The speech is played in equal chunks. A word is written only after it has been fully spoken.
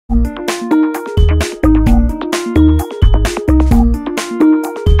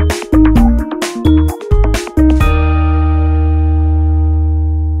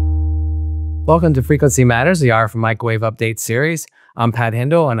Welcome to Frequency Matters, the RF Microwave Update series. I'm Pat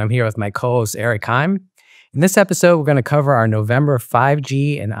Hindle, and I'm here with my co-host Eric Heim. In this episode, we're going to cover our November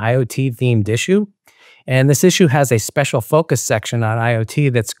 5G and IoT themed issue. And this issue has a special focus section on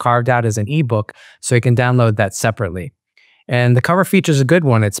IoT that's carved out as an ebook, so you can download that separately. And the cover features a good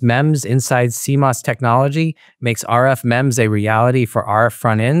one. It's MEMS inside CMOS technology, makes RF MEMS a reality for RF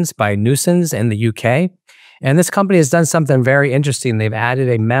front ends by Nuisance in the UK. And this company has done something very interesting. They've added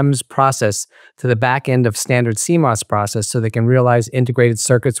a MEMS process to the back end of standard CMOS process so they can realize integrated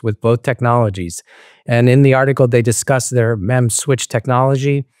circuits with both technologies. And in the article, they discuss their MEMS switch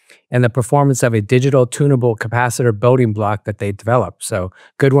technology and the performance of a digital tunable capacitor building block that they developed. So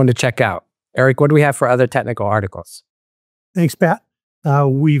good one to check out. Eric, what do we have for other technical articles? Thanks, Pat.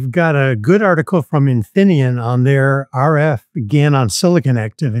 We've got a good article from Infineon on their RF GaN on silicon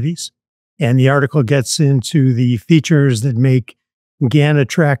activities. And the article gets into the features that make GaN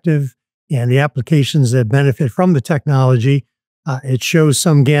attractive and the applications that benefit from the technology. It shows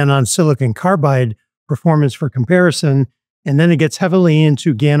some GaN on silicon carbide performance for comparison, and then it gets heavily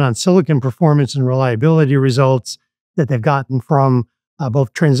into GaN on silicon performance and reliability results that they've gotten from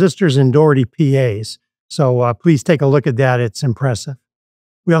both transistors and Doherty PAs. So please take a look at that. It's impressive.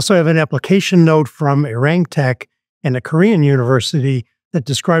 We also have an application note from Irangtech and a Korean university that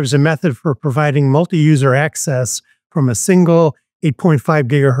describes a method for providing multi-user access from a single 8.5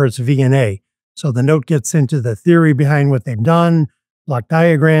 gigahertz VNA. So the note gets into the theory behind what they've done, block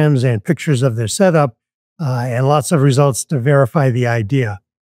diagrams and pictures of their setup, and lots of results to verify the idea.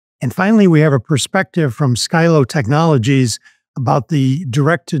 And finally, we have a perspective from Skylo Technologies about the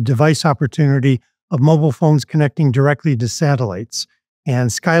direct-to-device opportunity of mobile phones connecting directly to satellites. And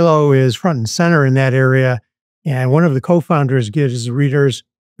Skylo is front and center in that area. And one of the co-founders gives readers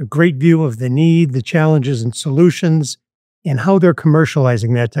a great view of the need, the challenges and solutions, and how they're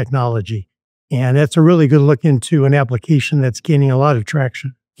commercializing that technology. And that's a really good look into an application that's gaining a lot of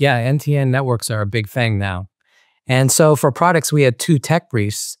traction. Yeah, NTN networks are a big thing now. And so for products, we had two tech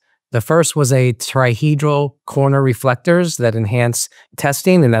briefs. The first was a trihedral corner reflectors that enhance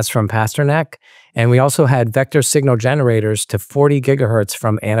testing, and that's from Pasternak. And we also had vector signal generators to 40 gigahertz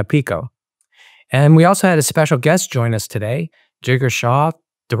from Anapico. And we also had a special guest join us today, Jigar Shah,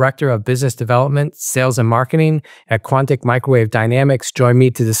 Director of Business Development, Sales and Marketing at Quantic Microwave Dynamics, joined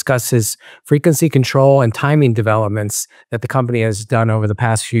me to discuss his frequency control and timing developments that the company has done over the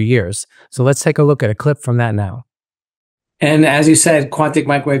past few years. So let's take a look at a clip from that now. And as you said, Quantic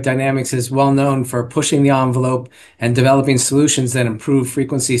Microwave Dynamics is well known for pushing the envelope and developing solutions that improve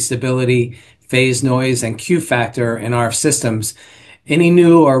frequency stability, phase noise, and Q factor in RF systems. Any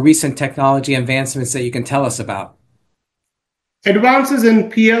new or recent technology advancements that you can tell us about? Advances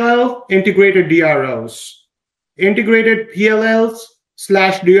in PLL integrated DROs. Integrated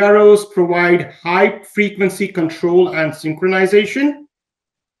PLLs/DROs provide high frequency control and synchronization.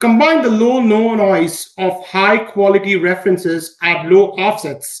 Combine the low noise of high quality references at low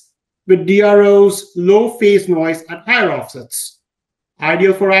offsets with DROs low phase noise at higher offsets.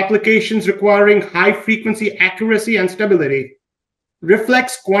 Ideal for applications requiring high frequency accuracy and stability.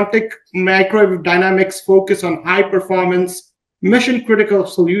 Reflects Quantic Microwave Dynamics' focus on high-performance, mission-critical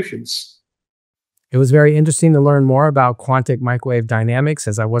solutions. It was very interesting to learn more about Quantic Microwave Dynamics,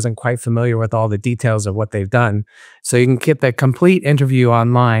 as I wasn't quite familiar with all the details of what they've done. So you can get the complete interview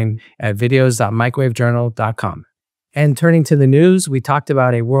online at videos.microwavejournal.com. And turning to the news, we talked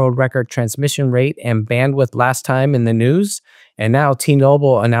about a world record transmission rate and bandwidth last time in the news. And now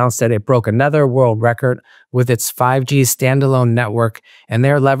T-Mobile announced that it broke another world record with its 5G standalone network. And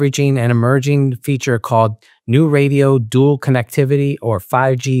they're leveraging an emerging feature called New Radio Dual Connectivity, or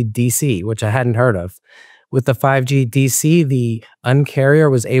 5G DC, which I hadn't heard of. With the 5G DC, the Un-carrier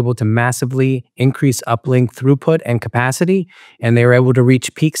was able to massively increase uplink throughput and capacity, and they were able to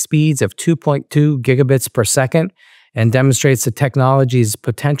reach peak speeds of 2.2 gigabits per second, and demonstrates the technology's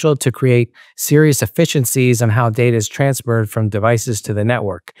potential to create serious efficiencies on how data is transferred from devices to the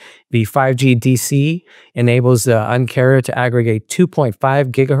network. The 5G DC enables the Un-carrier to aggregate 2.5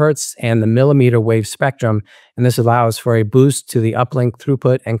 gigahertz and the millimeter wave spectrum, and this allows for a boost to the uplink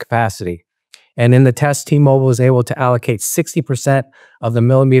throughput and capacity. And in the test, T-Mobile was able to allocate 60% of the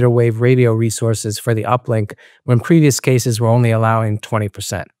millimeter wave radio resources for the uplink, when previous cases were only allowing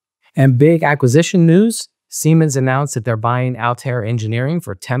 20%. And big acquisition news, Siemens announced that they're buying Altair Engineering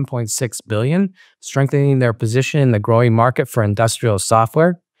for $10.6 billion, strengthening their position in the growing market for industrial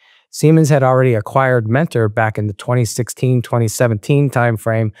software. Siemens had already acquired Mentor back in the 2016-2017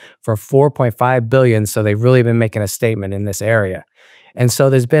 timeframe for $4.5 billion, so they've really been making a statement in this area. And so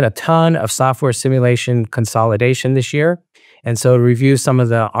there's been a ton of software simulation consolidation this year. And so to review some of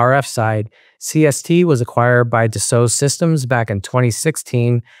the RF side, CST was acquired by Dassault Systems back in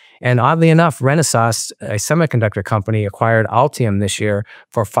 2016. And oddly enough, Renesas, a semiconductor company, acquired Altium this year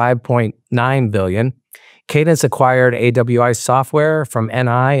for $5.9 billion. Cadence acquired AWI Software from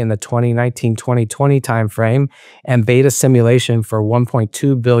NI in the 2019-2020 timeframe and Beta Simulation for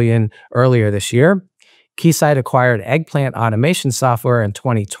 $1.2 billion earlier this year. Keysight acquired Eggplant Automation Software in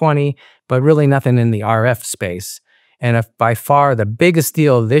 2020, but really nothing in the RF space. And by far the biggest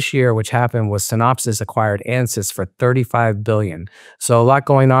deal this year, which happened, was Synopsys acquired Ansys for $35 billion. So a lot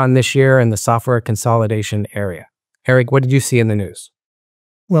going on this year in the software consolidation area. Eric, what did you see in the news?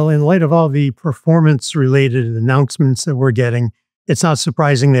 Well, in light of all the performance-related announcements that we're getting, it's not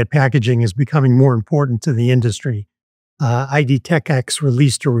surprising that packaging is becoming more important to the industry. ID TechX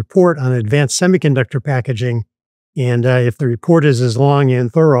released a report on advanced semiconductor packaging, and if the report is as long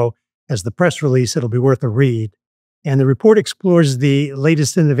and thorough as the press release, it'll be worth a read. And the report explores the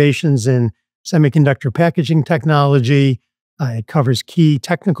latest innovations in semiconductor packaging technology. It covers key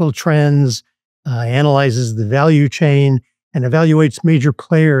technical trends, analyzes the value chain, and evaluates major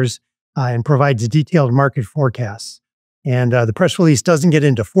players and provides detailed market forecasts. And the press release doesn't get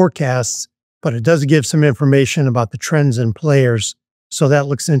into forecasts, but it does give some information about the trends and players, so that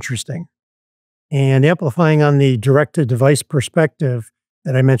looks interesting. And amplifying on the direct-to-device perspective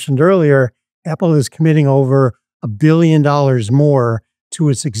that I mentioned earlier, Apple is committing over $1 billion more to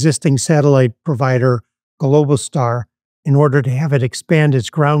its existing satellite provider, Globalstar, in order to have it expand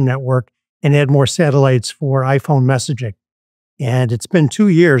its ground network and add more satellites for iPhone messaging. And it's been 2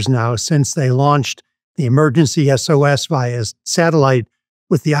 years now since they launched the emergency SOS via satellite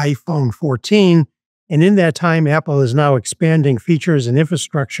with the iPhone 14. And in that time, Apple is now expanding features and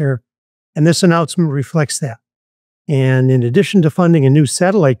infrastructure. And this announcement reflects that. And in addition to funding a new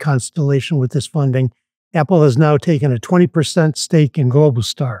satellite constellation with this funding, Apple has now taken a 20% stake in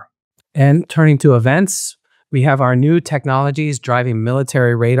Globalstar. And turning to events, we have our new technologies driving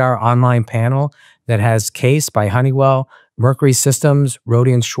military radar online panel that has Case by Honeywell, Mercury Systems,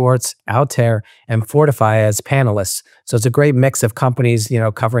 Rohde & Schwartz, Altair, and Fortify as panelists. So it's a great mix of companies,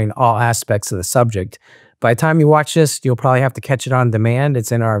 covering all aspects of the subject. By the time you watch this, you'll probably have to catch it on demand.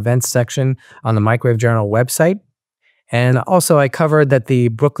 It's in our events section on the Microwave Journal website. And also, I covered that the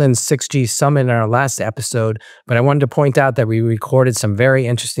Brooklyn 6G Summit in our last episode, but I wanted to point out that we recorded some very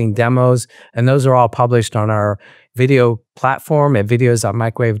interesting demos, and those are all published on our video platform at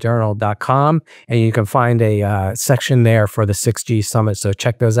videos.microwavejournal.com, and you can find a section there for the 6G Summit, so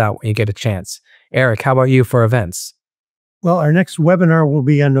check those out when you get a chance. Eric, how about you for events? Well, our next webinar will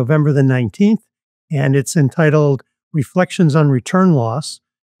be on November the 19th, and it's entitled Reflections on Return Loss,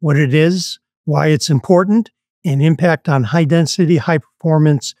 what it is, why it's important, and impact on high-density,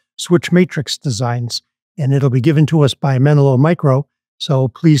 high-performance switch matrix designs. And it'll be given to us by Menlo Micro, so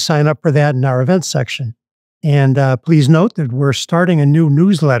please sign up for that in our events section. And please note that we're starting a new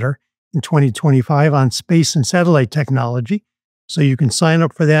newsletter in 2025 on space and satellite technology, so you can sign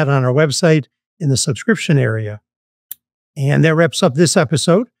up for that on our website in the subscription area. And that wraps up this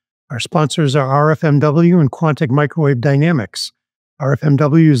episode. Our sponsors are RFMW and Quantic Microwave Dynamics.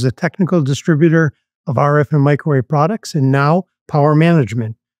 RFMW is a technical distributor of RF and microwave products, and now power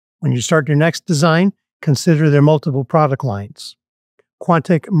management. When you start your next design, consider their multiple product lines.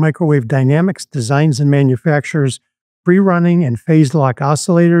 Quantic Microwave Dynamics designs and manufactures free-running and phase-lock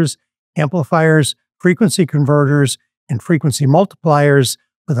oscillators, amplifiers, frequency converters, and frequency multipliers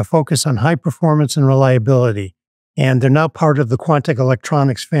with a focus on high performance and reliability. And they're now part of the Quantic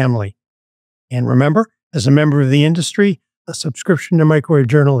Electronics family. And remember, as a member of the industry, a subscription to Microwave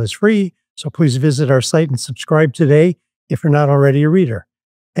Journal is free, so please visit our site and subscribe today if you're not already a reader.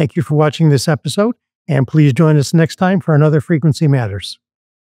 Thank you for watching this episode, and please join us next time for another Frequency Matters.